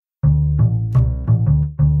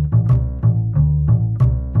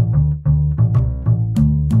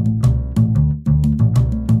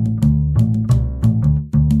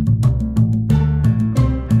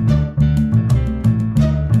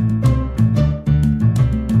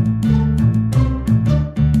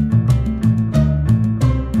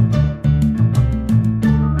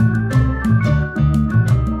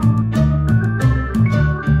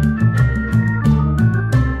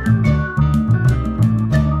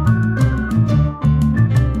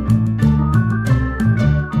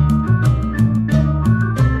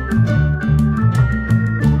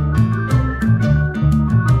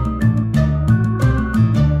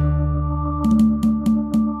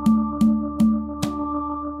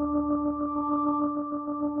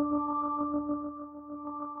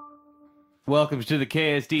Welcome to the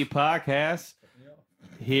KsdPodcast.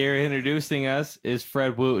 Here introducing us is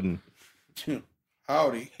Fred Wooten.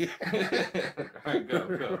 Howdy. All right,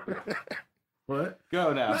 go. What?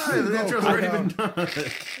 Go now. No, the intro's already been done.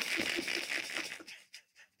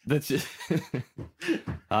 That's just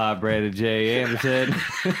Brandon J. Anderson.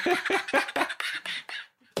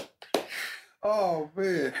 Oh,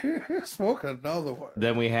 man. Smoke another one.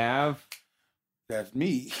 Then we have, That's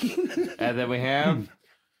me. and then we have,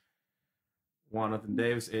 Jonathan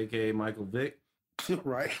Davis, a.k.a. Michael Vick.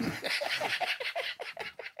 Right.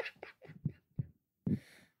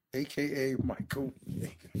 AKA Michael.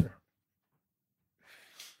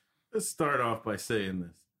 Let's start off by saying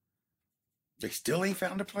this. They still ain't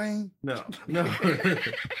found a plane? No.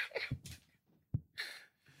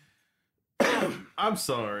 I'm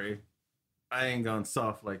sorry. I ain't gone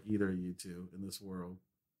soft like either of you two in this world.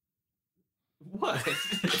 what?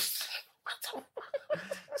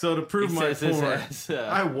 So to prove He my says this point, as,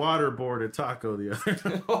 I waterboarded Taco the other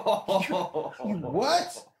night.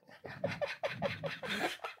 What?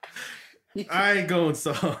 I ain't going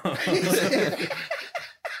soft. Did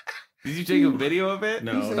you take a video of it?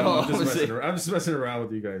 No, Oh, I'm just messing around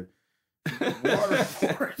with you guys.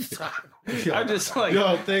 I'm just like,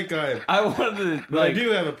 Yo, think I wanted to, But I like, do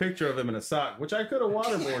have a picture of him in a sock, which I could have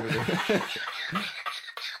waterboarded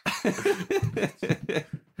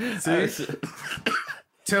him. See?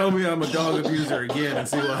 Tell me I'm a dog abuser again and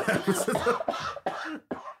see what happens.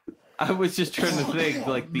 I was just trying to think,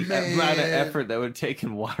 like, the amount of effort that would take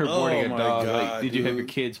in waterboarding Oh a my dog. God, Like, did you have your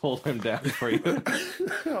dude. kids hold him down for you?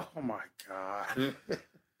 Oh, my God.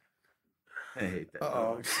 I hate that.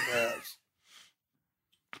 Oh, dog. snaps.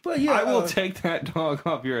 But yeah, I will take that dog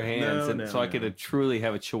off your hands No, so I could truly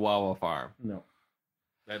have a Chihuahua farm. No.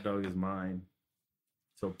 That dog is mine.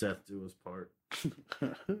 Till death do us part.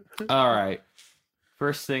 All right.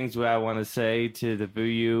 First things I want to say to the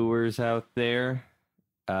viewers out there,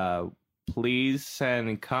 please send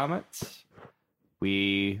in comments.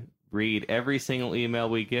 We read every single email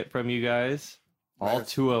we get from you guys, all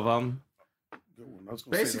 2 of them.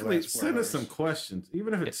 Basically, send us some questions.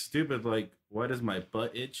 Even if it's stupid, like, why does my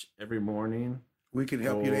butt itch every morning? We can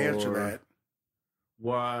help you to answer Or- that.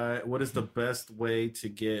 What is the best way to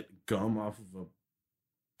get gum off of a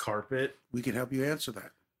carpet? We can help you answer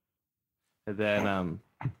that. And then,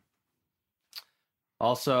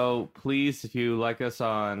 also, please, if you like us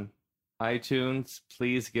on iTunes,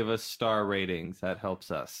 please give us star ratings. That helps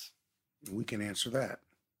us. We can answer that.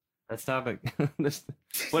 That's not a.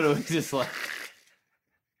 What do we just like?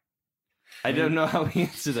 I don't know how we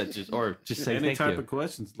answer that. Just say Any thank type you. of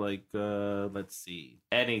questions, like, let's see.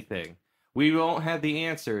 Anything. We won't have the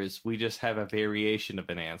answers. We just have a variation of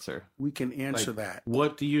an answer. We can answer Like, that.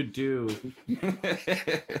 What do you do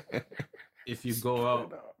if you go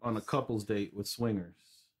out on a couple's date with swingers?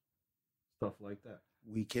 Stuff like that.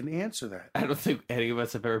 We can answer that. I don't think any of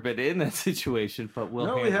us have ever been in that situation, but we'll.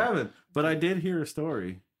 No, we handle it. haven't. But I did hear a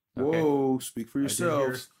story. Okay. Whoa, speak for I did hear-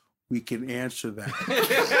 yourselves. We can answer that.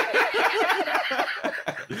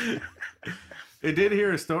 It did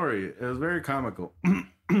hear a story. It was very comical.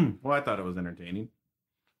 Well, I thought it was entertaining.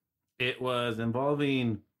 It was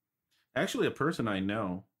involving actually a person I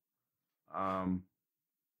know. I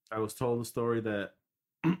was told the story that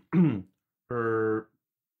her,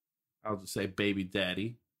 I'll just say baby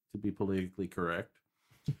daddy, to be politically correct.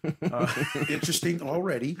 Interesting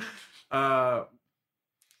already.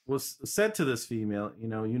 Was said to this female, you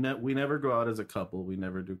know, we never go out as a couple. We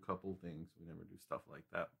never do couple things. We never do stuff like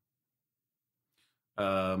that.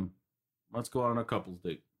 Let's go on a couple's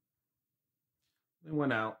date. They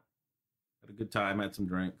went out, had a good time, had some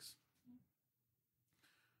drinks.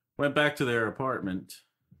 Went back to their apartment,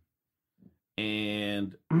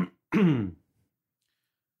 and the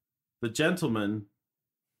gentleman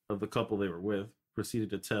of the couple they were with proceeded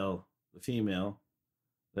to tell the female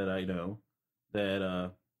that I know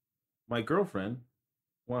that my girlfriend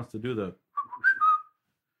wants to do the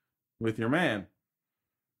with your man,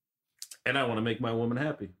 and I want to make my woman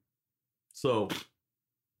happy. So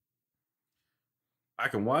I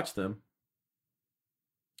can watch them,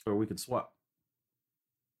 or we could swap.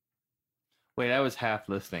 Wait, I was half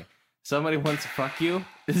listening. Somebody wants to fuck you?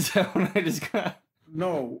 Is that what I just got?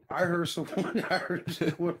 No, I heard someone. I heard you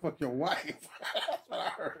said, "What fuck your wife?" That's what I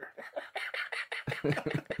heard.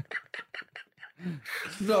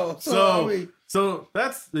 No, So, I mean, so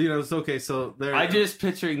that's, you know, it's okay. So they're I just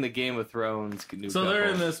picturing the Game of Thrones. New so they're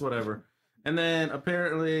in couple. this whatever, and then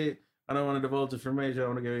apparently I don't want to divulge information. I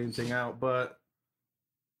don't want to give anything out, but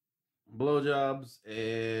blowjobs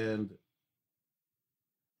and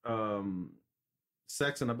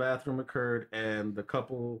sex in a bathroom occurred, and the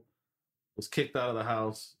couple was kicked out of the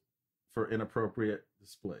house for inappropriate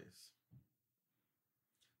displays.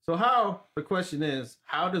 So the question is,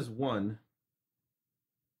 how does one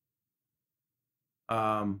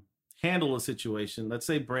handle a situation? Let's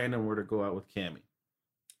say Brandon were to go out with Cammie,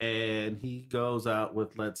 and he goes out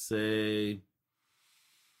with, let's say,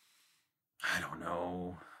 I don't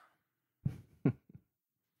know.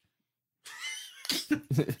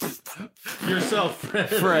 Yourself,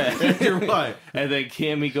 Fred. And your wife. And then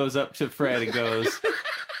Cammie goes up to Fred and goes,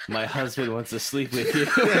 "My husband wants to sleep with you."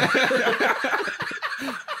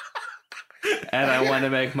 And I want to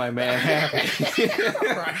make my man happy.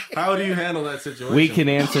 How do you handle that situation? We can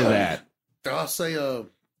answer that. I'll say,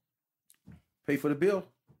 pay for the bill.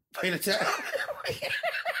 Pay the tax.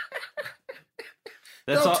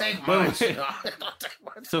 That's Don't all. take mine. Don't take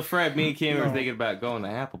mine. So Fred, me and Cammie were thinking about going to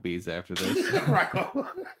Applebee's after this. Right.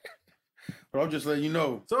 But I'm just letting you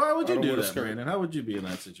know. So how would you I don't do want to that, skirt. Brandon? How would you be in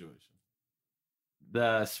that situation?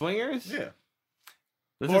 The swingers? Yeah.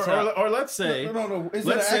 This is how- Or let's say, No. Is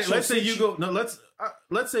let's say you go. No,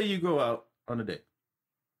 let's say you go out on a date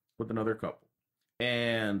with another couple,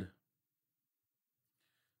 and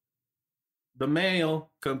the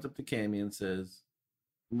male comes up to Cammie and says,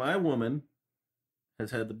 "My woman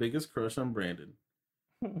has had the biggest crush on Brandon,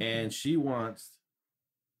 and she wants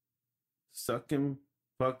to suck him,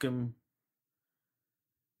 fuck him,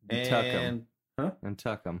 And tuck him. and huh? And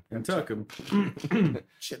tuck them. And tuck him,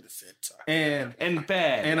 Should have said tuck. and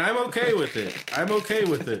bed. And I'm okay with it. I'm okay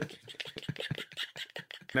with it.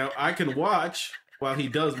 Now I can watch while he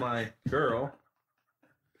does my girl,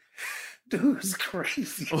 Dude's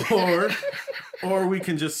crazy. or we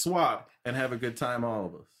can just swap and have a good time, all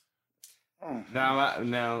of us.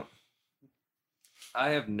 Now, I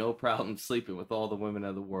have no problem sleeping with all the women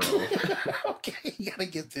of the world. Okay, you gotta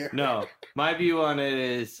get there. No, my view on it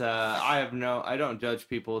is I don't judge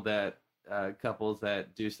people that couples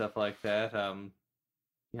that do stuff like that.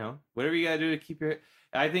 Whatever you gotta do to keep your.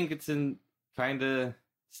 I think it's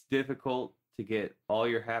difficult to get all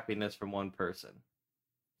your happiness from one person,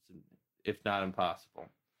 if not impossible.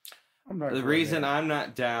 The reason I'm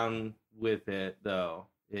not down with it though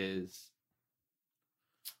is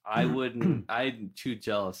I'm too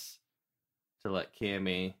jealous to let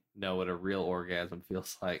Cammie know what a real orgasm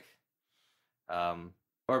feels like,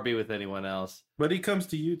 or be with anyone else. But he comes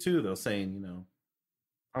to you too, though, saying,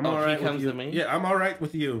 I'm all he right comes with you. to me? Yeah, I'm all right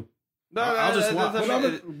with you. No, I'll just watch.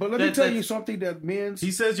 But let me tell you something that men's.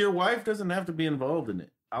 He says your wife doesn't have to be involved in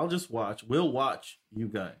it. I'll just watch. We'll watch you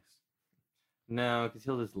guys. No, because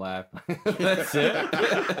he'll just laugh. That's it.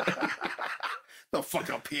 The fuck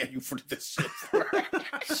I'm paying you for this shit.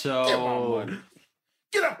 So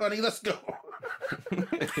Get up, honey. Let's go.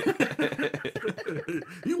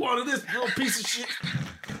 You wanted this little piece of shit.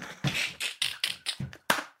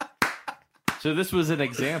 So this was an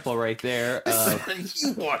example right there of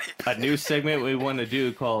You want it. a new segment we want to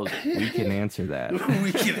do called "We Can Answer That."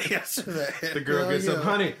 We can answer that. The girl gets up,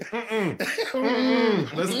 honey.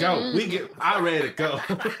 Let's go. I'm ready to go.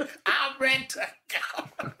 I'm ready to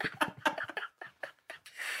go.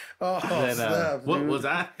 Oh, Then, snap, What dude. was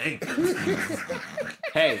I thinking?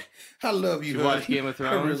 Hey, I love you. you watch honey. Game of I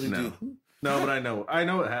Thrones? really No. do. No, but I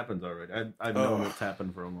know it happens already. I've known what's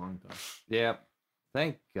happened for a long time. Yep.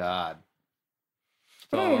 Thank God.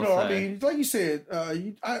 But I That's don't all know. I'll I say. mean, like you said,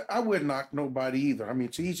 I wouldn't knock nobody either. I mean,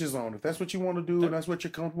 to each his own. If that's what you want to do and that's what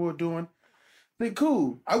you're comfortable with doing, then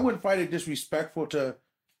cool. I wouldn't find it disrespectful to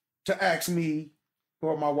ask me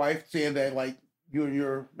or my wife saying that like you and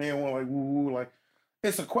your man want like woo woo. Like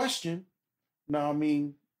it's a question. No, I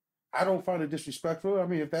mean, I don't find it disrespectful. I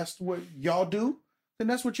mean, if that's what y'all do, then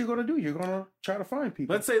that's what you're gonna do. You're gonna try to find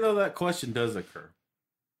people. Let's say though that question does occur,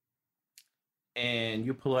 and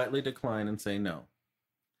you politely decline and say no.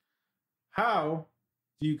 How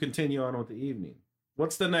do you continue on with the evening?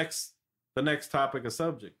 What's the next topic of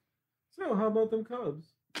subject? So how about them Cubs?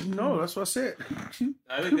 No, that's what I said.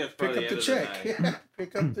 I think that's Pick probably up the check.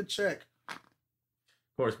 Pick up the check. Of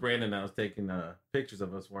course, Brandon now is taking pictures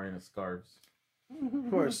of us wearing the scarves.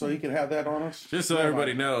 Of course, so you can have that on us. Just so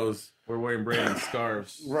everybody knows, we're wearing Brandon's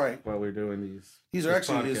scarves Right. while we're doing these. These are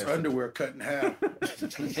actually his podcasts. underwear cut in half.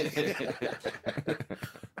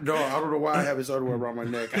 No, I don't know why I have his underwear around my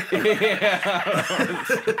neck.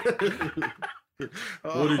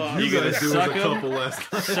 What did you You gonna guys do as suck a him? couple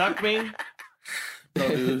last night? Suck me? No,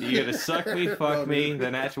 dude. You're gonna suck me, fuck No, me, dude.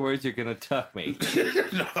 then afterwards you're gonna tuck me.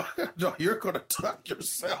 No, you're gonna tuck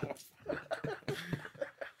yourself.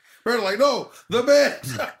 We're like, no, the bed.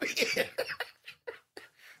 Tuck me in.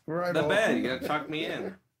 Right The on. bed, you gotta tuck me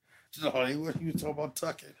in. No, you talking about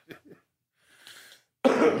tucking.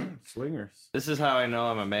 Swingers. This is how I know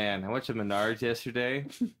I'm a man. I went to Menards yesterday.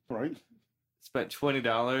 Right. Spent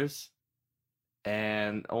 $20,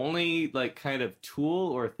 and only like kind of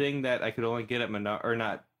tool or thing that I could only get at Menards, or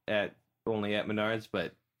not at only at Menards,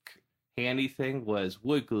 but handy thing was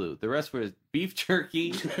wood glue. The rest was beef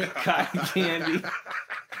jerky, cotton candy,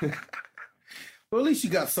 Well, at least you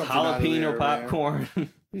got something out of jalapeno there, popcorn. Man.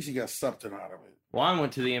 At least you got something out of it. Juan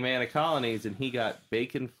went to the Amana Colonies and he got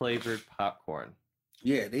bacon flavored popcorn.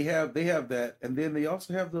 Yeah, they have that, and then they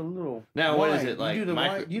also have the little. Now, wine. what is it like? You, do the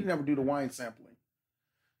wine, you never do the wine sampling,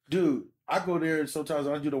 dude. I go there sometimes.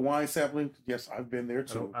 I do the wine sampling. Yes, I've been there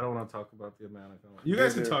too. I don't want to talk about the Amana Colony. You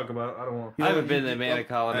guys can talk about it. I don't want. I haven't been to the Amana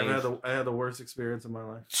Colonies. I had the worst experience of my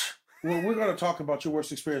life. Well, we're going to talk about your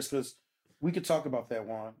worst experience because we could talk about that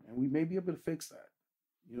one, and we may be able to fix that.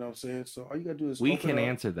 You know what I'm saying? So all you got to do is we can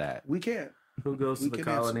answer that. We can. Who goes to the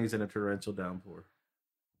colonies in a torrential downpour?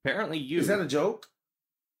 Apparently, you. Is that a joke?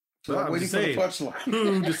 So I'm waiting for the punchline.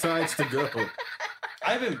 Who decides to go?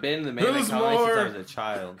 I haven't been to the Amana Colonies since I was a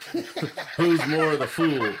child. Who's more the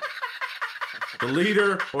fool? The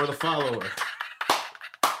leader or the follower?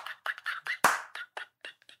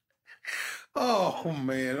 Oh,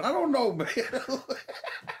 man. I don't know, man.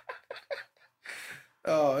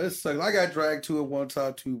 Oh, it sucks. I got dragged to it one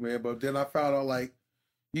time, too, man. But then I found out, like,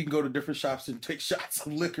 you can go to different shops and take shots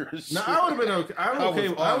of liquor and shit. No, I would have been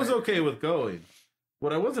okay. I was okay with going.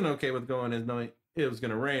 What I wasn't okay with going is knowing it was going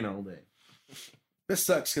to rain all day. This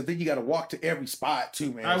sucks because then you got to walk to every spot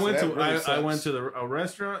too, man. I went to a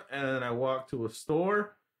restaurant and then I walked to a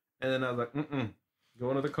store and then I was like, go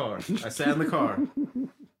into the car. I sat in the car.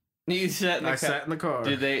 You sat in the car. I sat in the car.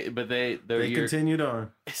 Did they? But they continued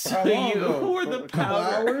on. So you were the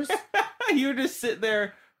hours. You were just sitting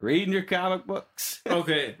there reading your comic books.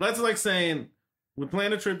 Okay, that's like saying we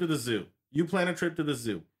plan a trip to the zoo. You plan a trip to the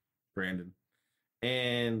zoo, Brandon,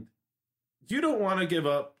 and you don't want to give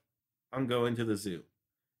up on going to the zoo.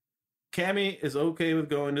 Cammie is okay with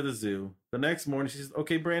going to the zoo. The next morning, she says,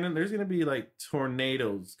 "Okay, Brandon, there's going to be like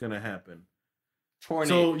tornadoes going to happen."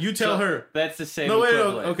 So you tell her that's the same. No, wait,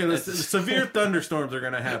 okay. The severe thunderstorms are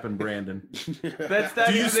going to happen, Brandon. That's not.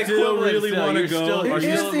 Do you still really want to go? It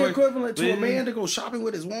is the equivalent to a man to go shopping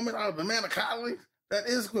with his woman out of the Amana Colony. That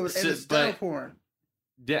is equivalent, and it's downpouring.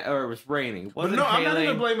 Or it was raining. But no, I'm not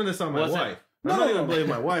even blaming this on my wife. I'm not even blaming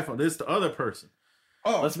my wife on this. The other person.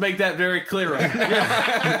 Oh, let's make that very clear. Right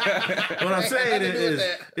now. What I'm saying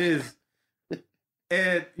is.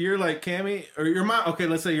 And you're like, Cammie, or your mom. Okay,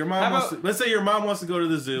 let's say your mom let's say your mom wants to go to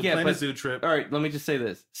the zoo, plan a zoo trip. All right, let me just say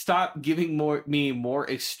this: stop giving me more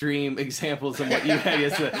extreme examples than what you had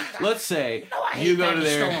yesterday. Let's say you go to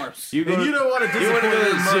there, you don't want to go to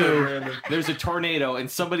the zoo. Brandon. There's a tornado, and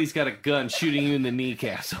somebody's got a gun shooting you in the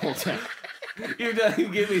kneecaps the whole time. You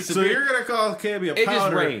give me some. So you're gonna call Cammie a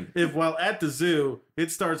powder if while at the zoo it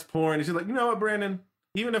starts pouring, and she's like, you know what, Brandon?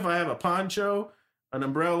 Even if I have a poncho, an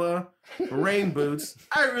umbrella, rain boots,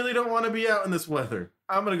 I really don't want to be out in this weather.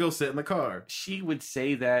 I'm going to go sit in the car. She would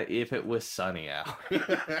say that if it was sunny out.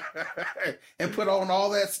 And put on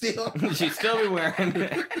all that still? She'd still be wearing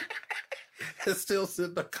it. And still sit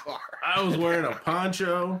in the car. I was wearing a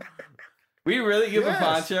poncho. We really give a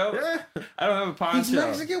poncho? Yeah. I don't have a poncho. He's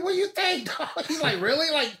Mexican? What do you think, dog? He's like, really?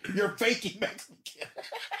 like, you're faking Mexican.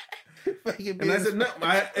 And I said, no.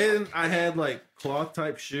 I had like cloth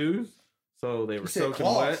type shoes. So they were soaking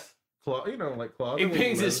wet. Cloth, like cloth. He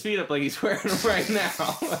pings his feet up like he's wearing them right now.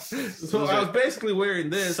 So I was basically wearing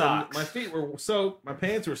this. And my feet were soaked. My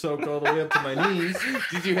pants were soaked all the way up to my knees.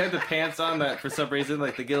 Did you have the pants on that for some reason,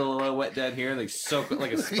 like they get a little wet down here and they soak it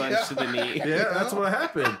like a sponge to the knee? Yeah, that's what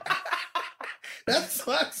happened. That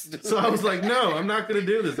sucks, dude. So I was like, no, I'm not going to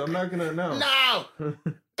do this. I'm not going to, no. No!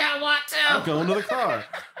 Don't want to! I'm going to the car.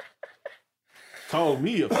 Call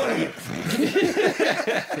me a fake.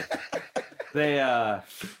 They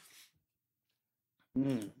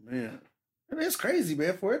man, it's crazy,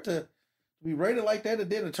 man. For it to be rated like that and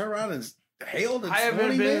then to turn around and hail. I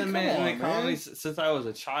haven't been in the colonies since I was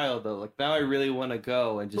a child, though. Like now, I really want to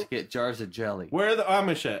go and just get jars of jelly. Where are the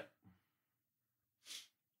Amish at?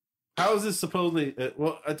 How is this supposedly?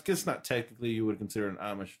 Well, I guess not technically. You would consider an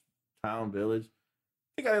Amish town village.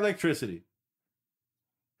 They got electricity.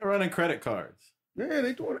 They're running credit cards. Yeah,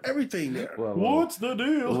 they doing everything there. Whoa. What's the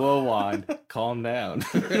deal? Whoa, Juan, calm down.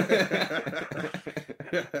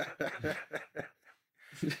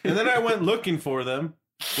 And then I went looking for them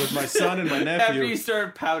with my son and my nephew. After you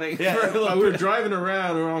started pouting. Yeah, we were driving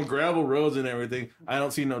around. We're on gravel roads and everything. I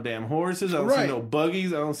don't see no damn horses. I don't see no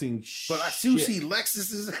buggies. I don't see shit. But I do see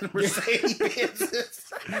Lexuses and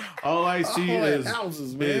Mercedes. All I see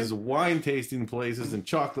is wine tasting places and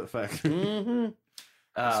chocolate factories. Mm-hmm.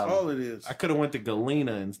 That's all it is. I could have went to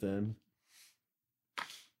Galena instead.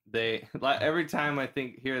 Every time I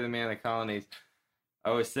hear the Man of Colonies, I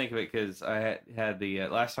always think of it because I had the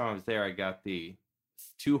last time I was there, I got the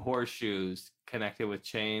 2 horseshoes connected with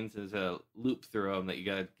chains. There's a loop through them that you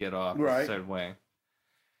got to get off a certain way.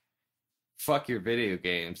 Fuck your video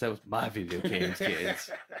games. That was my video games, kids.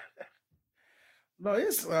 No,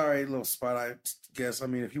 it's all right, little spot, I guess. I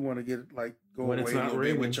mean, if you want to get like go when away it's not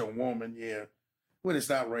raining with your woman, yeah. When it's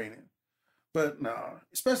not raining. But no,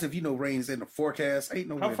 especially if you know rain's in the forecast, ain't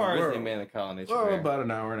no way. How far in the is world. the Man of Colonies? Oh, about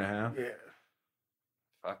an hour and a half. Yeah.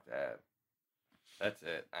 Fuck that. That's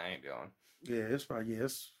it. I ain't going. Yeah, it's probably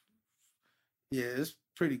it's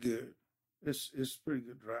pretty good. It's pretty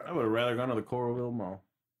good drive. I would have rather gone to the Coralville Mall.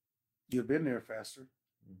 You've been there faster.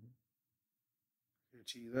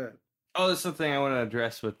 Achieve that. Oh, that's something I want to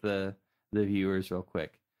address with the viewers real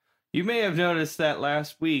quick. You may have noticed that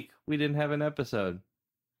last week we didn't have an episode.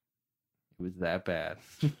 It was that bad.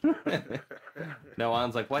 No,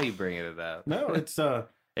 Juan's like, why are you bringing it up? No, it's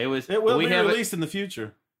it was. It will be released in the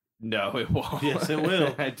future. No, it won't. Yes, it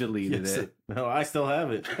will. I deleted it. No, I still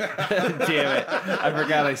have it. Damn it! I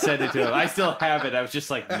forgot I sent it to him. I still have it. I was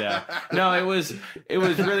just like, no. It was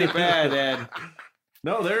really bad. And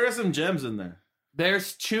no, there are some gems in there.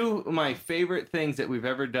 There's 2 of my favorite things that we've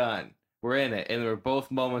ever done. Were in it, and they were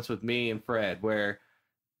both moments with me and Fred. Where,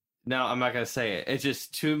 no, I'm not gonna say it. It's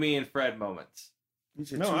just 2 me and Fred moments.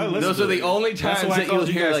 No, those are the only times that you'll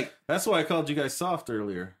hear guys, like. That's why I called you guys soft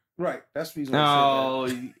earlier. Right. That's the reason. No.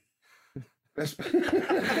 That's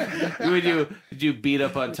Did you beat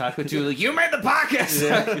up on Taco too? Like, you made the podcast.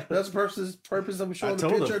 Yeah, that's the purpose of showing the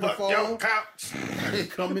picture of the phone. Yo,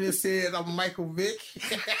 come in and said, "I'm Michael Vick."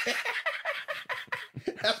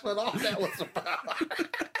 That's what all that was about.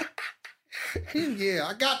 Yeah,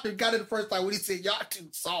 I got it the first time when he said, "Y'all too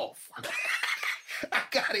soft." I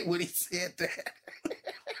got it when he said that.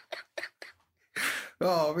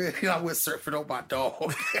 Oh man, I went surfing on my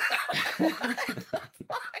dog.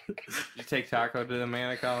 You take Taco to the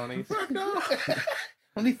Man of Colonies? No.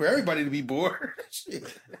 I need for everybody to be bored.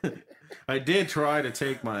 Shit. I did try to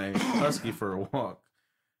take my husky for a walk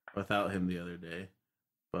without him the other day,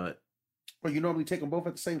 but Well, you normally take them both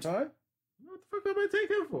at the same time? what the fuck am I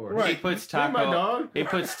taking for? Right. He puts You're Taco. my dog. He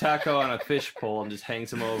puts Taco on a fish pole and just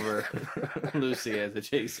hangs him over Lucy as a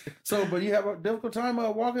chaser. So, but you have a difficult time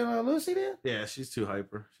walking Lucy then? Yeah, she's too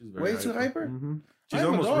hyper. She's Way too hyper? Mm-hmm. I She's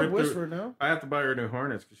am almost a dog ripped whisperer through. now. I have to buy her new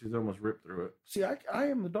harness because she's almost ripped through it. See, I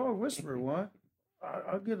am the dog whisperer. Why?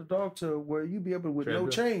 I'll get a dog to where you be able to, with no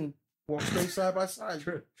chain, walk straight side by side.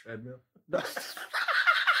 Treadmill.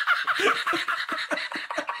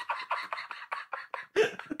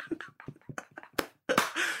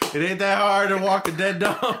 It ain't that hard to walk a dead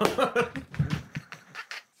dog.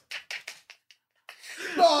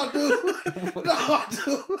 No, dude. No,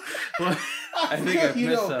 dude. What? I think I've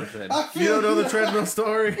missed something. You don't know the treadmill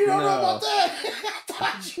story? You don't know about that? I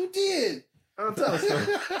thought you did. I'll tell a story.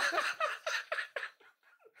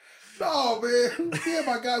 No, man. Yeah,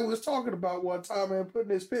 my guy was talking about one time, man,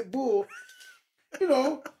 putting his pit bull,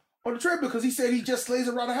 on the treadmill because he said he just lays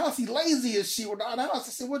around the house. He lazy as shit around the house.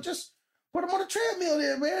 I said, well, just put him on the treadmill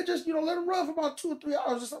there, man. Just, let him run for about 2 or 3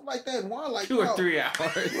 hours or something like that. And why, like 2 or 3 hours.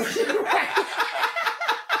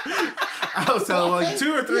 I was telling him like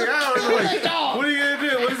 2 or 3 hours. I'm like, what are you gonna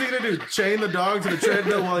do? What is he gonna do? Chain the dog to the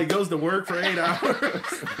treadmill while he goes to work for 8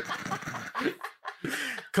 hours?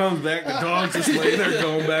 Comes back, the dog's just laying there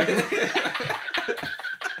going back.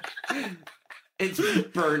 It's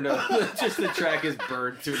burned up. Just the track is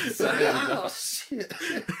burned to the side. Oh, shit.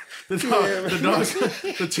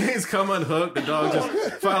 The chains come unhooked. The dog just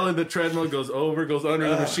following the treadmill, goes under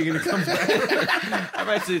the machine, and comes back. I'm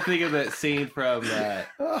actually thinking of that scene from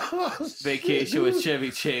Vacation with Chevy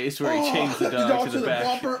Chase where he chains the dog to the back.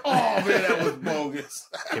 Bumper. Oh, man, that was bogus.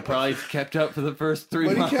 It probably kept up for the first 3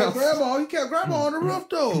 But miles. he kept grandma on the roof,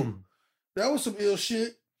 though. That was some ill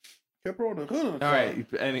shit. Kept her on the hood of the car. All right.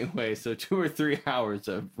 Anyway, so 2 or 3 hours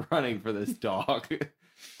of running for this dog.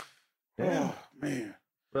 Oh, man.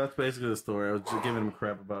 That's basically the story. I was just giving him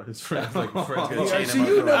crap about his friends. Like, friends gonna Yeah, chain see,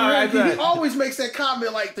 him up. he always makes that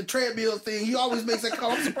comment like the treadmill thing. He always makes that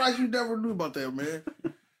comment. I'm surprised you never knew about that, man.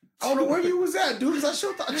 I don't know where you was at, dude. I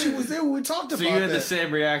sure thought you was there when we talked about that. So you had the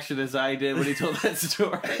same reaction as I did when he told that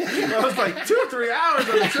story. I was like 2 or 3 hours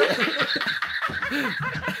on the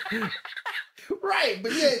treadmill. Right,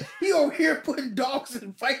 but yeah, he over here putting dogs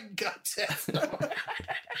in fighting contests.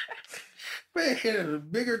 Man, a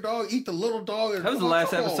bigger dog eat the little dog. That was the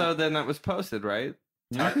last episode then that was posted, right?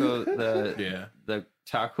 taco Yeah. the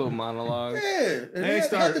taco monologue. Yeah, and he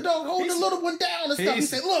had the dog hold the little one down and stuff. He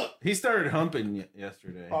said, "Look." He started humping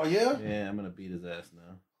yesterday. Oh yeah. Yeah, I'm gonna beat his ass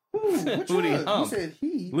now. Who'd he hump? He said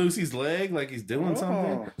he. Lucy's leg, like he's doing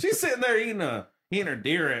something. She's sitting there eating her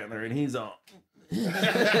deer antler, and he's all. So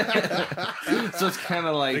it's kind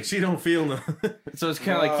of like she don't feel nothing. So it's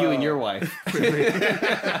kind of like you and your wife.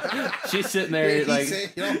 She's sitting there like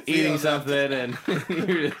eating something, and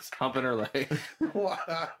you're just humping her leg.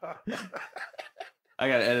 I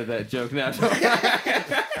gotta edit that joke now.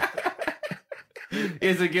 He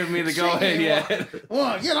hasn't given me the go ahead yet.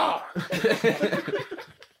 Get off.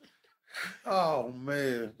 Oh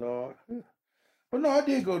man, dog. But no, I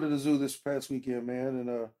did go to the zoo this past weekend, man,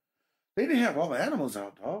 and they didn't have all the animals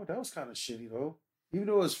out, dog. That was kind of shitty, though. Even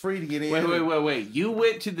though it was free to get in. Wait. You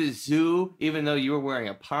went to the zoo even though you were wearing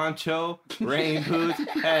a poncho, rain boots,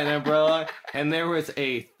 and an umbrella, and there was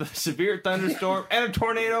a severe thunderstorm and a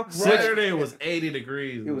tornado. Saturday it was 80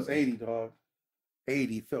 degrees. It was 80, dog.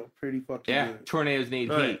 80 felt pretty fucking good. Tornadoes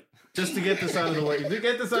need heat. Just to get this out of the way. To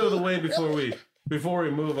get this out of the way before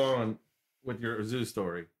we move on with your zoo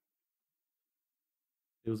story.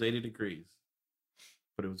 It was 80 degrees.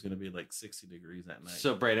 But it was going to be like 60 degrees that night.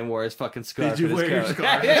 So Brandon wore his fucking scarf. Did you wear your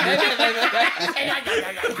scarf? No.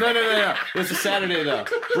 It was a Saturday, though.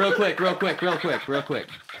 Real quick.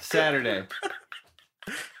 Saturday.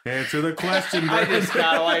 Answer the question, I just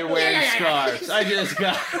got like wearing scarves.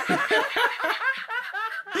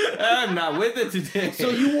 I'm not with it today. So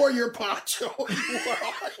you wore your poncho. You wore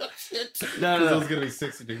all your shit. No. It was going to be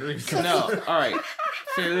 60 degrees. No. All right.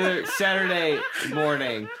 So Saturday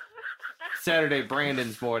morning. Saturday,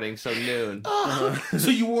 Brandon's morning, so noon. So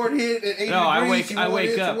you wore it at 80 No, degrees? I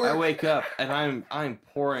wake up, and I'm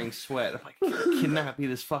pouring sweat. I'm like, it cannot be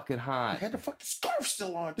this fucking hot. I had the fucking scarf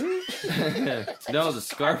still on, dude. No, the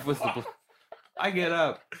scarf was the. I get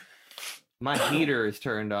up. My heater is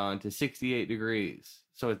turned on to 68 degrees,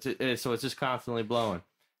 so it's just constantly blowing.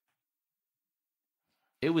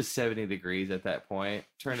 It was 70 degrees at that point.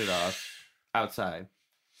 Turned it off outside.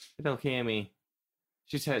 I tell Cammy.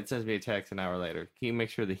 She sends me a text an hour later. Can you make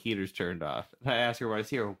sure the heater's turned off? And I asked her when I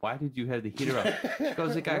see her, why did you have the heater off? She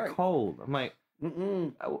goes, it got cold. I'm like,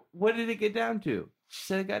 what did it get down to? She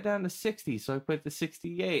said it got down to 60, so I put it to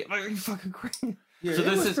 68. I'm like, are you fucking crazy? Yeah,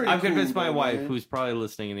 so I'm convinced my wife, who's probably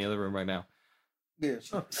listening in the other room right now. Yeah,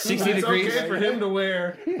 60 degrees. It's okay for him to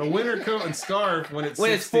wear a winter coat and scarf when it's 60.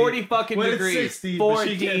 When it's 40 fucking degrees. It's 60, 40, but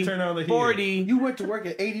she can't turn on the heater. 40. You went to work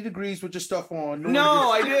at 80 degrees with your stuff on.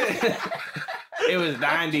 No, I didn't. It was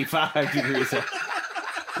 95 degrees.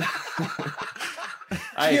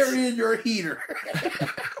 Carrying your heater.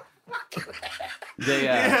 He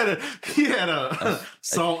had a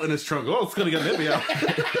salt in his trunk. Oh, it's gonna get nippy out.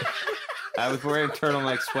 I was wearing a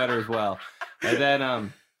turtleneck sweater as well, and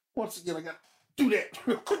then once again, I gotta do that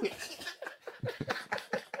real quick.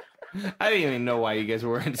 I didn't even know why you guys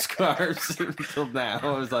were wearing scarves until now.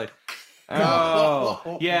 I was like.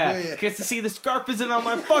 Oh, yeah. Gets to see the scarf isn't on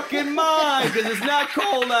my fucking mind because it's not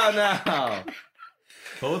cold out now.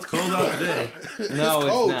 Oh, it's cold out today. No, it's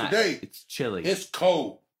cold not. Today. It's chilly. It's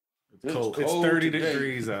cold. It's cold. It's 30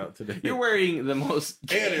 degrees out today. You're wearing the most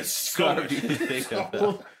scarf you can think of.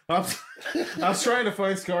 Well, I was trying to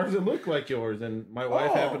find scarves that look like yours, and my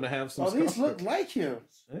wife happened to have some scarves. These look like him.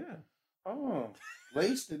 Yeah. Oh,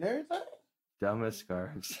 laced and everything? Dumbest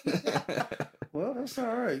scarves. Well, that's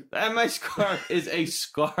all right. And my scarf is a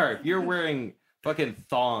scarf. You're wearing fucking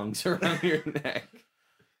thongs around your neck.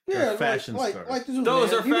 Yeah, fashion scarves. Like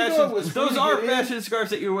those are fashion. Those are fashion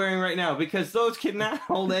scarves that you're wearing right now because those cannot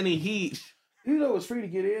hold any heat. You know it's free to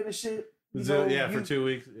get in and shit. For 2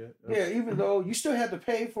 weeks. Yeah, even though you still had to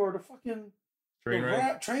pay for the fucking train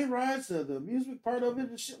rides, the music part of it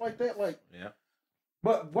and shit like that. Like, yeah.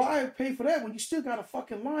 But why pay for that when you still got a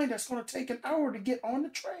fucking line that's going to take an hour to get on the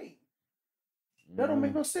train? That don't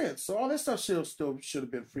make no sense. So all that stuff still should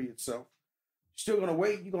have been free itself. You're still going to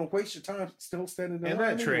wait. You're going to waste your time still standing there. And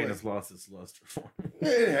that train has lost its luster for me. Yeah,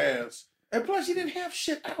 it has. And plus, you didn't have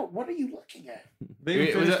shit out. What are you looking at?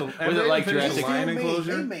 Was it like Jurassic Lion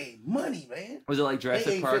enclosure? They made money, man. Was it like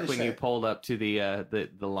Jurassic Park when you pulled up to the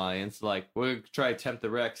lions? Like, we're going to try to tempt the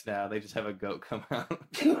Rex now. They just have a goat come out.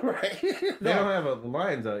 Right. They don't have the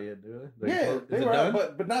lions out yet, do they? They were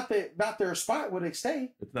out, but not their spot where they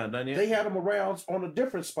stay. It's not done yet? They had them around on a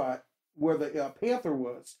different spot where the panther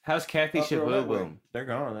was. How's Kathy Shaboom? They're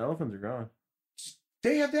gone. The elephants are gone.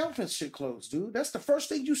 They have the elephant shit closed, dude. That's the first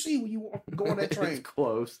thing you see when you go on that train. It's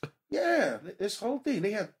closed. Yeah, this whole thing. They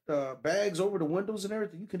had bags over the windows and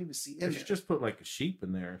everything. You couldn't even see in there. You should just put like a sheep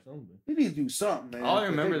in there or something. You need to do something, man. All I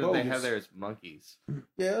remember that they have there is monkeys.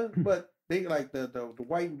 Yeah, but They like the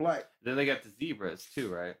white and black. Then they got the zebras too,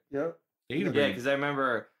 right? Yep. Yeah, because I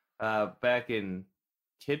remember back in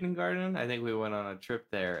kindergarten, I think we went on a trip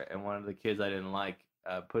there, and one of the kids I didn't like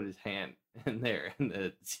put his hand in there, and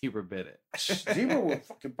the zebra bit it. Zebra will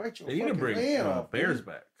fucking bite your They need to fucking bring hand off. bears dude.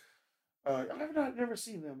 back. I've never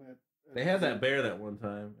seen them at They had that bear that one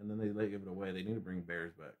time, and then they gave it away. They need to bring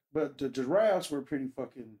bears back. But the giraffes were pretty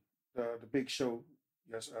fucking the big show.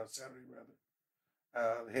 Yes, Saturday rather.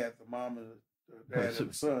 They had the mom and the dad and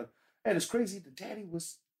the son, and it's crazy. The daddy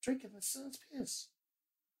was drinking the son's piss.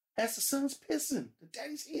 As the son's pissing, the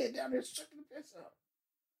daddy's head down there sucking the piss out.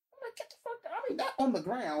 I'm like, get the fuck out! I mean, not on the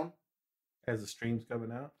ground. As the stream's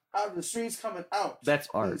coming out. Out of the streets coming out. That's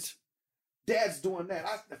art. Dad's doing that.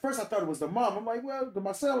 At first I thought it was the mom. I'm like, well,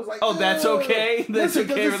 my son was like, oh, that's okay. That's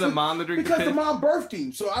listen, okay for the mom to drink because the the piss? mom birthed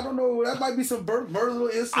him. So I don't know. That might be some murder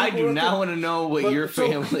instinct. I do not want to know what your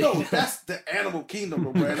family. No, that's the animal kingdom,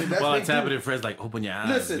 bro, Brandon. That's Well, what it's they do. happening. Fred's like, open your eyes.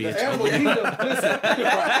 Listen, bitch. the animal kingdom. Listen,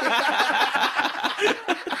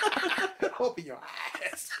 open your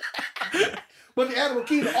eyes. But the animal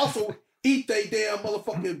kingdom also eat they damn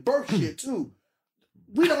motherfucking birth shit too.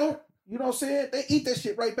 We don't. You know what I'm saying? They eat that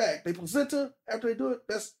shit right back. They placenta after they do it.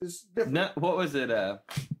 It's different. No, what was it? I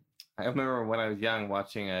remember when I was young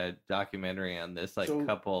watching a documentary on this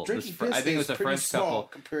couple. I think it was a French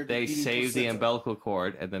couple. They saved the umbilical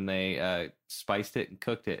cord and then they spiced it and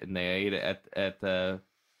cooked it and they ate it at the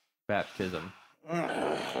baptism.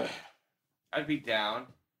 I'd be down.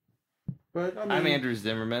 But I mean, I'm Andrew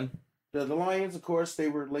Zimmerman. The Lions, of course, they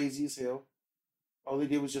were lazy as hell. All they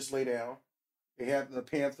did was just lay down. They had the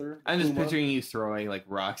panther. I'm just Puma. picturing you throwing like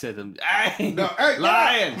rocks at them. Hey, No, hey,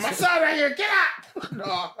 Lions! My son right here, get out!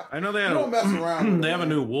 No, I know they you had don't mess around. With they them, have a man.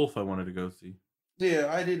 new wolf I wanted to go see. Yeah,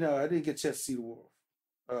 I didn't get a chance to see the wolf.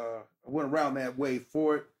 I went around that way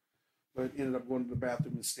for it, but ended up going to the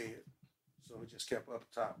bathroom instead. So it just kept up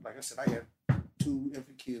top. Like I said, I had 2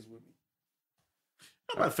 infant kids with me.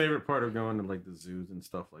 My favorite part of going to like the zoos and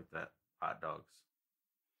stuff like that, hot dogs.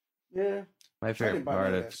 Yeah. My favorite didn't buy part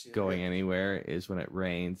none of of that shit, going yeah. anywhere is when it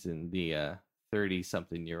rains and the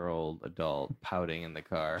 30-something-year-old adult pouting in the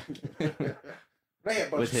car. They had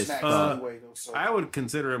a bunch With of his snacks phone. anyway, though. So. I would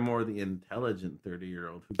consider him more the intelligent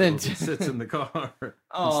 30-year-old who Then- goes and sits in the car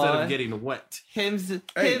Aw. instead of getting wet. Hims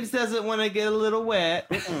doesn't want to get a little wet.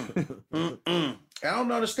 I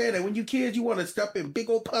don't understand that. When you kids, you want to step in big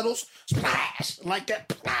old puddles, splash, like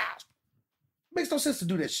that, splash. Makes no sense to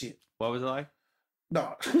do that shit. What was it like?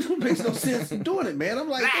 No, makes no sense doing it, man. I'm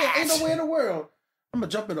like, yeah, ain't no way in the world. I'm gonna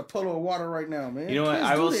jump in a puddle of water right now, man. You know what? Kids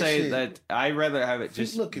I do will that say shit. that I'd rather have it Keep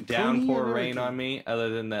just looking downpour clean and rain on everything. me other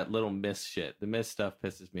than that little mist shit. The mist stuff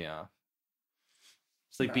pisses me off.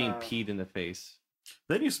 It's like being Nah. peed in the face.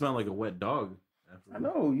 Then you smell like a wet dog. I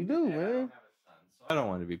know you do, man. I don't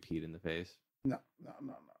want to be peed in the face. No.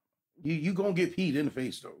 You gonna get peed in the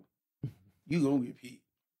face though. You gonna get peed.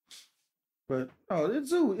 But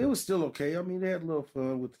it was still okay. I mean, they had a little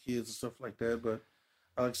fun with the kids and stuff like that. But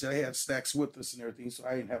like I said, I had snacks with us and everything, so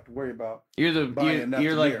I didn't have to worry about. You're Buying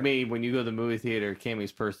nothing like there. me when you go to the movie theater.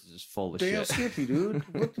 Cammy's purse is just full of Damn shit. skippy, dude.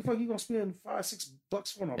 What the fuck you gonna spend $5-6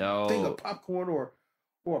 for a Yo. thing of popcorn or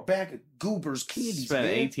a bag of Goobers candies? Spent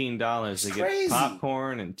man? $18 It's to crazy. get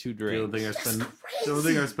popcorn and 2 The only drinks. thing I That's spend, crazy. the only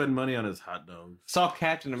thing I spend money on is hot dogs. Saw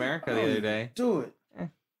Captain America the Oh, other day. Do it.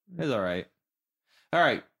 It's all right. All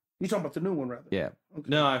right. You talking about the new one, rather? Yeah. Okay.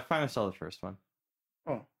 No, I finally saw the first one.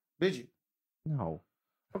 Oh, did you? No.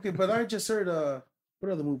 Okay, but I just heard.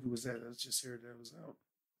 What other movie was that? I just heard that was out.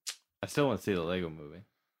 I still want to see the Lego movie.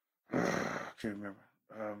 I can't remember.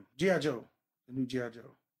 G.I. Joe, the new G.I.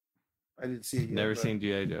 Joe. I didn't see it yet. Never but seen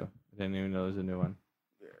G.I. Joe. I didn't even know there was a new one.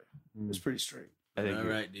 Yeah, it's pretty straight. I think All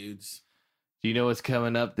you're- right, dudes. Do you know what's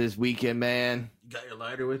coming up this weekend, man? You got your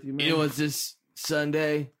lighter with you, man? You know what's this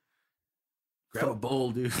Sunday? Grab a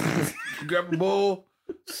bowl, dude. Grab a bowl.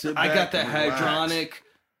 Sit I got back the and relax. hydronic,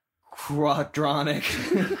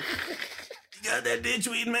 quadronic. You got that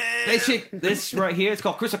ditchweed, man. This right here, it's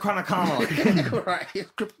called Chrysochronicon. Right, it's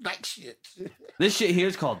kryptonite shit. This shit here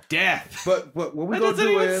is called death. But what we're That gonna doesn't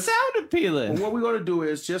do even is sound appealing. what we're gonna do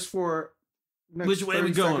is just for next Which way 30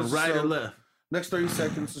 we going, seconds right so, or left? Next 30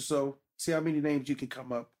 seconds or so. See how many names you can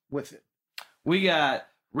come up with it. We got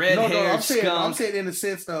red haired I'm skunk. saying in the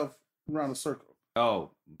sense of around a circle.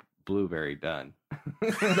 Oh, blueberry done.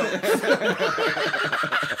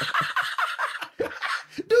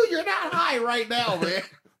 Dude, you're not high right now, man.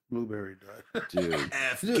 Blueberry done. Dude.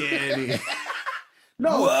 Afghani.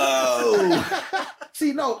 No. Whoa.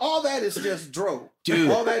 See, no, all that is just dro. Dude.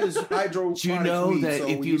 All that is hydroponic Do you know weed, that so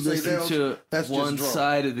if when you say listen those, to that's just one dro.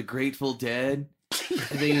 side of the Grateful Dead,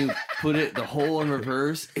 And then you put the hole in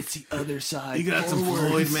reverse. It's the other side. You got some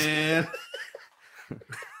forwards. Floyd, man.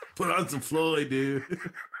 Put on some Floyd, dude.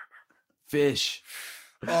 Fish.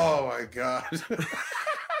 Oh my god.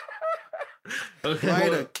 Okay,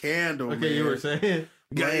 Light a candle, okay, man. you were saying?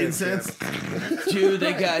 Got Light a incense? Dude,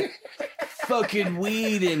 they got fucking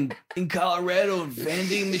weed in Colorado and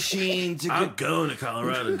vending machines. I'm going to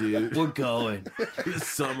Colorado, dude. We're going. This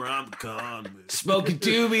summer, I'm gone, man. Smoking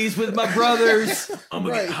doobies with my brothers. I'm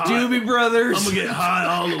gonna Right. get high. Doobie brothers. I'm gonna get high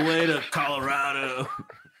all the way to Colorado.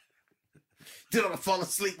 Then I'm gonna fall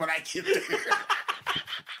asleep when I get there.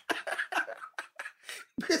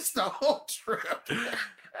 It's the whole trip.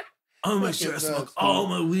 I'm gonna make sure I Fucking smoke nuts, all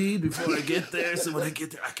my weed before I get there, so when I get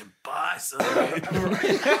there, I can buy some.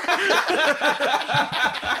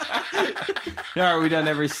 Now, are we done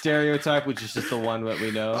every stereotype, which is just the one that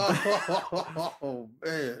we know? Oh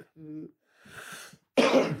man.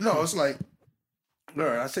 No, it's like, all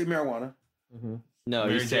right, I say marijuana. No,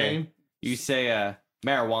 Mary you say Jane?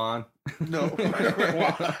 marijuana. No,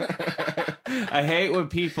 marijuana. I hate when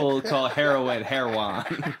people call heroin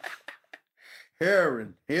heroin.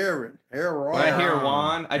 Heroin. When I hear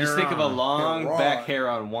Juan, I just think of a long Heron. back hair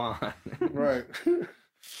on Juan. Right.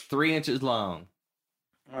 3 inches long.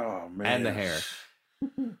 Oh man. And the hair.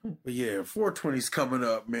 But yeah, 420's coming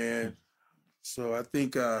up, man. So I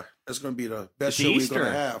think that's gonna be the best It's show Easter. we're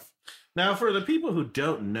gonna have. Now, for the people who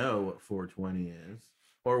don't know what 420 is,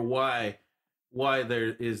 or why there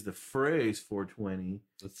is the phrase 420,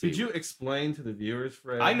 Let's see. could you explain to the viewers,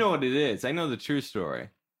 Fred? I know what it is. I know the true story.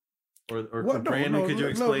 Or What? No, Brandon, no, could you no,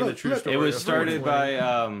 explain no, the true no. story? It was of started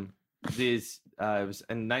 420? by these. It was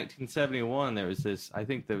in 1971. There was this. I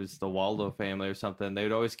think there was the Waldo family or something. They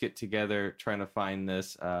would always get together trying to find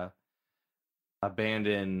this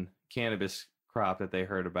abandoned cannabis crop that they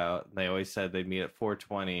heard about. They always said they'd meet at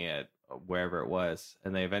 420 at wherever it was,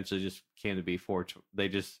 and they eventually just came to be 420. They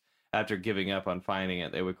just, after giving up on finding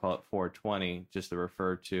it, they would call it 420 just to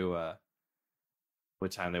refer to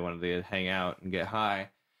what time they wanted to hang out and get high.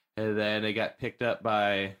 And then it got picked up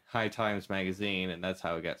by High Times magazine, and that's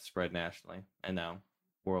how it got spread nationally and now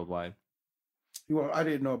worldwide. Well, I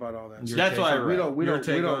didn't know about all that. Your That's take- why I we read. don't. We Your don't.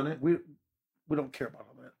 take We on don't. it? We don't care about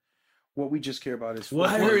all that. What we just care about is What,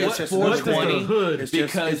 I heard what, it's what does the 420 hood? It's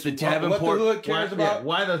just- because it's the what Davenport. the hood cares about.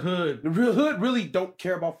 Why the hood? The real hood really don't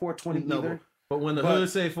care about 420 No, either. but when the But- hood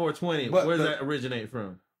say 420, but where does the- that originate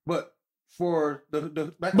from? But for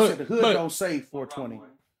the like I But- said, the hood but- don't say 420.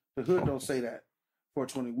 The hood don't say that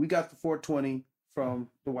 420. We got the 420 from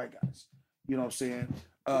the white guys. You know what I'm saying?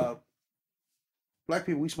 Black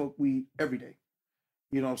people, we smoke weed every day.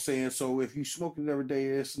 You know what I'm saying? So if you smoke it every day,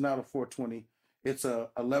 it's not a 420. It's a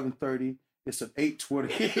 11:30. It's an 8:20.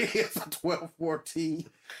 It's a 12:14.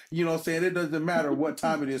 You know what I'm saying? It doesn't matter what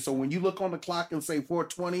time it is. So when you look on the clock and say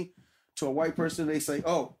 420 to a white person, they say,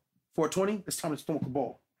 "Oh, 420. It's time to smoke a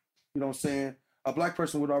bowl." You know what I'm saying? A black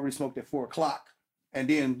person would already smoked at 4 o'clock, and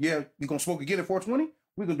then you're gonna smoke again at 420.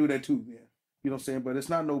 We're gonna do that too. Then you know what I'm saying? But it's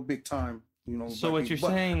not no big time. You know. So black what you're people.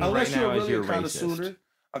 But saying unless right now you're is really you're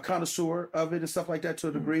a connoisseur of it and stuff like that to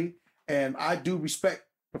a degree, and I do respect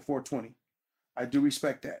the 420. I do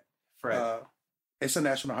respect that. Fred, It's a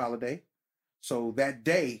national holiday, so that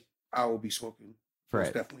day I will be smoking. Most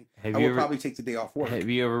Fred, definitely. have I you will ever probably take the day off work. have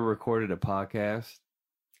you ever recorded a podcast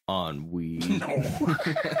on weed? No.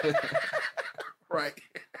 Right.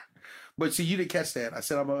 But see, you didn't catch that. I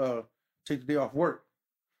said I'm gonna take the day off work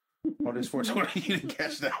on this 420. You didn't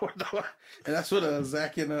catch that one, though. And that's what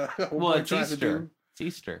Zach and Well, it's trying to Easter. do. It's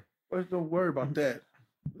Easter. But don't worry about that.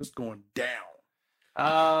 It's going down.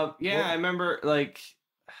 Yeah, Well- I remember like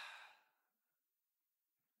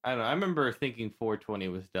I don't know. I remember thinking 420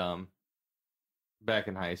 was dumb back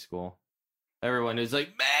in high school. Everyone is like,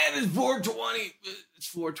 "Man, it's 420. It's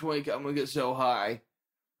 420. I'm gonna get so high.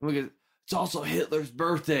 It's also Hitler's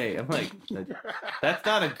birthday." I'm like, that's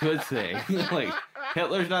not a good thing. Like,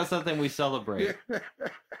 Hitler's not something we celebrate.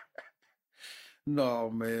 No,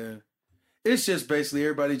 man. It's just basically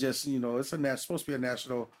everybody just, it's supposed to be a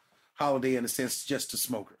national holiday in a sense just to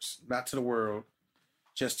smokers, not to the world,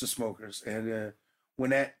 just to smokers. And when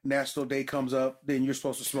that national day comes up, then you're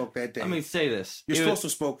supposed to smoke that day. I mean, say this. You're supposed to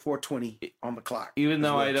smoke 420 on the clock. Even as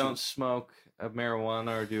though well, I too. don't smoke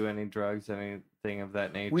marijuana or do any drugs, anything of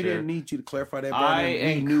that nature. We didn't need you to clarify that. I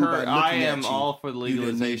Brandon. We knew by looking I at am you, all for you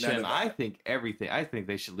didn't need legalization. none of that. I think everything. I think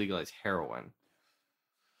they should legalize heroin.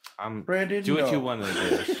 Brandon, Do what no. you want to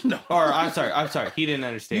do. No. Or I'm sorry. He didn't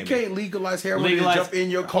understand. You me. can't legalize heroin Legalize- and jump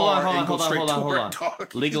in your car and go straight to hold work, on.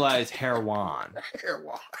 dog. Legalize heroin.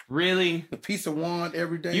 Heroin. Really? The piece of wand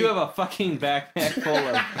every day. You have a fucking backpack full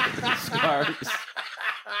of scars.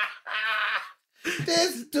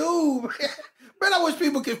 This dude, man, I wish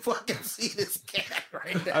people could fucking see this cat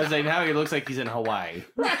right now. I was like, now he looks like he's in Hawaii.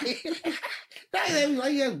 Right.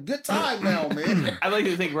 Like, you have a good time now, man. I like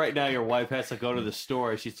to think right now your wife has to go to the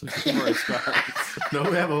store. She's looking for his scarves. No,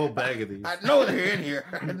 we have a whole bag of these. I know they're in here.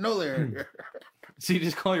 I know they're in here. So you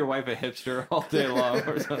just call your wife a hipster all day long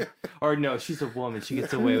or something? Or no, she's a woman. She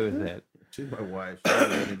gets away with it. She's my wife. She can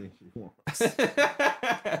do anything she wants.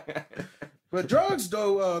 But drugs,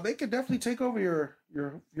 though, they can definitely take over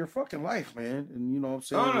your fucking life, man. And you know what I'm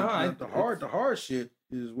saying? Oh, no, the hard shit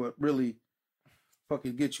is what really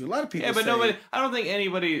fucking gets you. A lot of people Yeah, but say, I don't think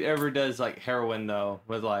anybody ever does like heroin though,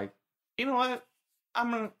 with like, you know what?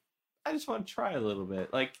 I just want to try a little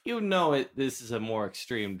bit. Like, this is a more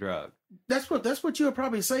extreme drug. That's what you'll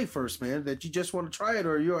probably say first, man, that you just want to try it,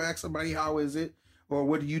 or you'll ask somebody how is it, or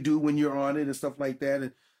what do you do when you're on it and stuff like that.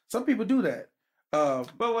 And some people do that. But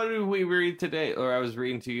what did we read today? Or I was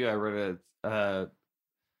reading to you, I read a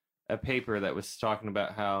paper that was talking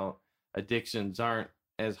about how addictions aren't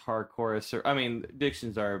as hardcore as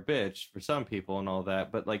addictions are a bitch for some people and all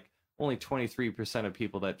that, but like only 23% of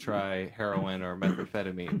people that try heroin or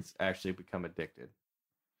methamphetamines actually become addicted.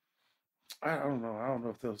 I don't know. I don't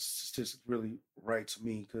know if those statistics really right to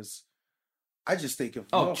me, because I just think if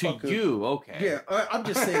to you, okay. Yeah, I'm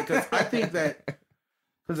just saying, because I think that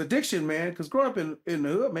because addiction, man, because growing up in the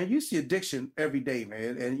hood, man, you see addiction every day,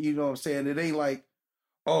 man, and you know what I'm saying. It ain't like,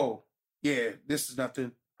 oh yeah, this is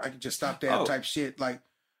nothing, I can just stop that type shit. Like,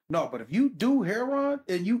 no, but if you do heroin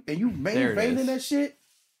and you main veining that shit,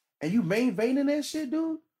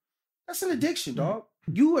 dude, that's an addiction, dog.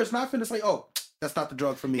 You is not finna say, oh, that's not the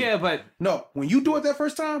drug for me. Yeah, but no, when you do it that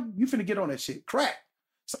first time, you finna get on that shit. Crack.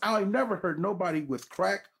 So I never heard nobody with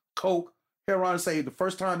crack, coke, heroin say the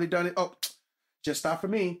first time they done it, oh, just not for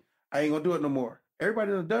me. I ain't gonna do it no more.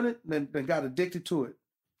 Everybody that done it, then got addicted to it.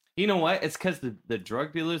 You know what? It's because the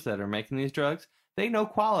drug dealers that are making these drugs, they know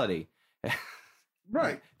quality.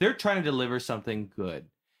 Right. They're trying to deliver something good.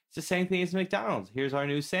 It's the same thing as McDonald's. Here's our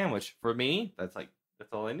new sandwich. For me, that's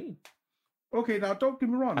all I need. Okay, now don't get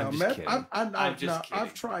me wrong. Now, meth, I'm just kidding.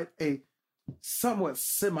 I've tried a somewhat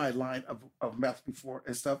semi line of meth before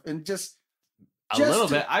and stuff, and just a little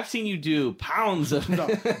bit. I've seen you do pounds of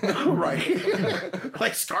right,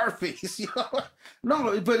 like Scarface, you know.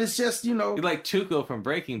 No, but it's just, you know, you're like Tuco from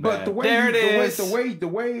Breaking Bad. But the way the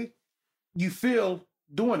way you feel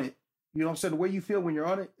doing it, you know what I'm saying. The way you feel when you're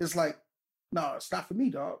on it, it's like, no, it's not for me,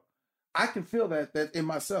 dog. I can feel that in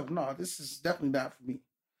myself. No, this is definitely not for me.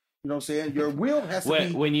 You know what I'm saying? Your will has to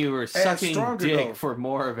be when you were sucking dick though. For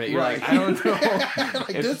more of it. You're right. Like, I don't know.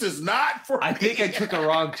 Like, this is not for I me. think I took a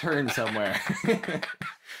wrong turn somewhere.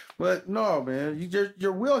 But no, man,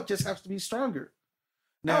 your will just has to be stronger.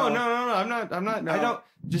 Now, no. I'm not. No. I don't.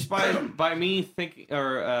 Just by me thinking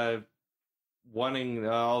or wanting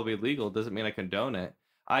all to be legal doesn't mean I condone it.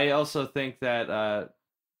 I also think that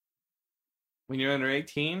when you're under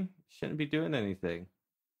 18, you shouldn't be doing anything.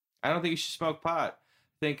 I don't think you should smoke pot.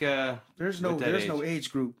 Think there's no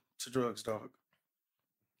age group to drugs, dog.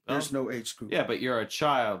 There's no age group. Yeah, but you're a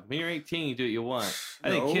child. When you're 18, you do what you want.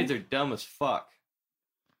 I think kids are dumb as fuck.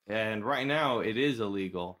 And right now, it is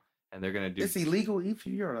illegal, and they're gonna do. It's illegal if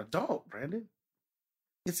you're an adult, Brandon.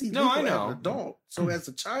 It's illegal I know. as an adult. So as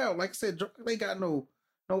a child, like I said, they got no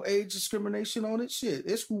age discrimination on it. Shit,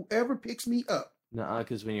 it's whoever picks me up. No,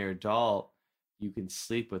 because when you're an adult, you can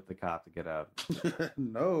sleep with the cop to get out.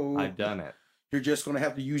 No, I've done it. You're just going to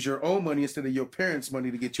have to use your own money instead of your parents' money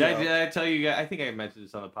to get you out. Did I tell you guys? I think I mentioned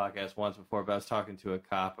this on the podcast once before, but I was talking to a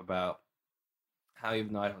cop about how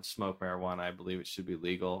even though I don't smoke marijuana, I believe it should be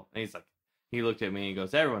legal. And he's like, he looked at me and he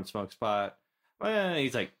goes, everyone smokes pot. And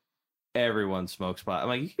he's like, everyone smokes pot. I'm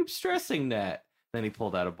like, you keep stressing that. Then he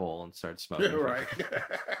pulled out a bowl and started smoking. Right.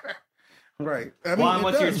 Right. I mean, Juan,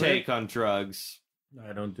 what's your take on drugs?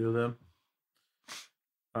 I don't do them.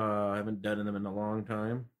 I haven't done them in a long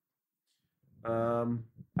time.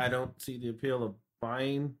 I don't see the appeal of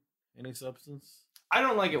buying any substance. I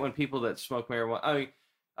don't like it when people that smoke marijuana. I mean,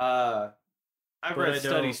 I've read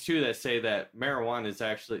studies too that say that marijuana is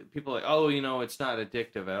actually people are like, oh, you know, it's not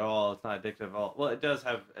addictive at all. It's not addictive at all. Well, it does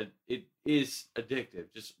have it is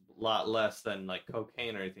addictive, just a lot less than like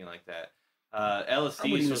cocaine or anything like that.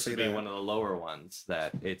 LSD is supposed to be one of the lower ones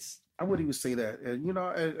that it's. I wouldn't even say that, and you know,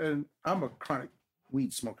 and I'm a chronic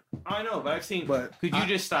weed smoker. I know, but I've seen. But could you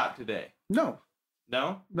just stop today? No.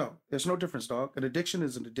 No? No. There's no difference, dog. An addiction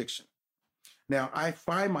is an addiction. Now, I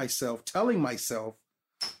find myself telling myself,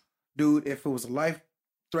 dude, if it was a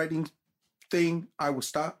life-threatening thing, I would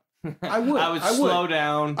stop. I would. I would slow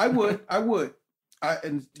down. I would.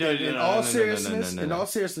 In all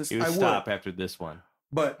seriousness, you I would stop after this one.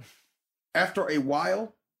 But after a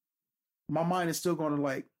while, my mind is still going to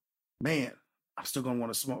like, man, I'm still going to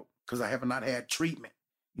want to smoke because I have not had treatment.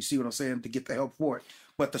 You see what I'm saying? To get the help for it.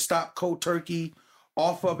 But to stop cold turkey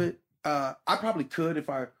off of it, I probably could if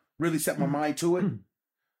I really set my mind to it.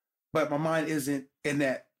 But my mind isn't in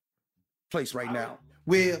that place right now.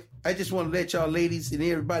 Well, I just want to let y'all ladies and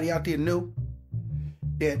everybody out there know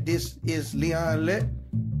that this is Leon Lett,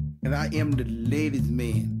 and I am the ladies'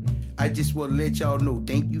 man. I just want to let y'all know,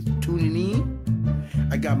 thank you for tuning in.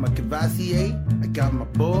 I got my Cavassier, I got my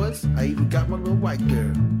boys, I even got my little white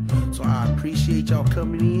girl. So I appreciate y'all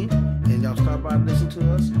coming in, and y'all stop by and listen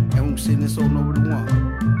to us, and we're sending this on over to one.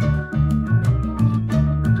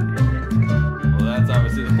 Well, that's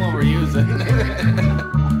obviously the one we're using.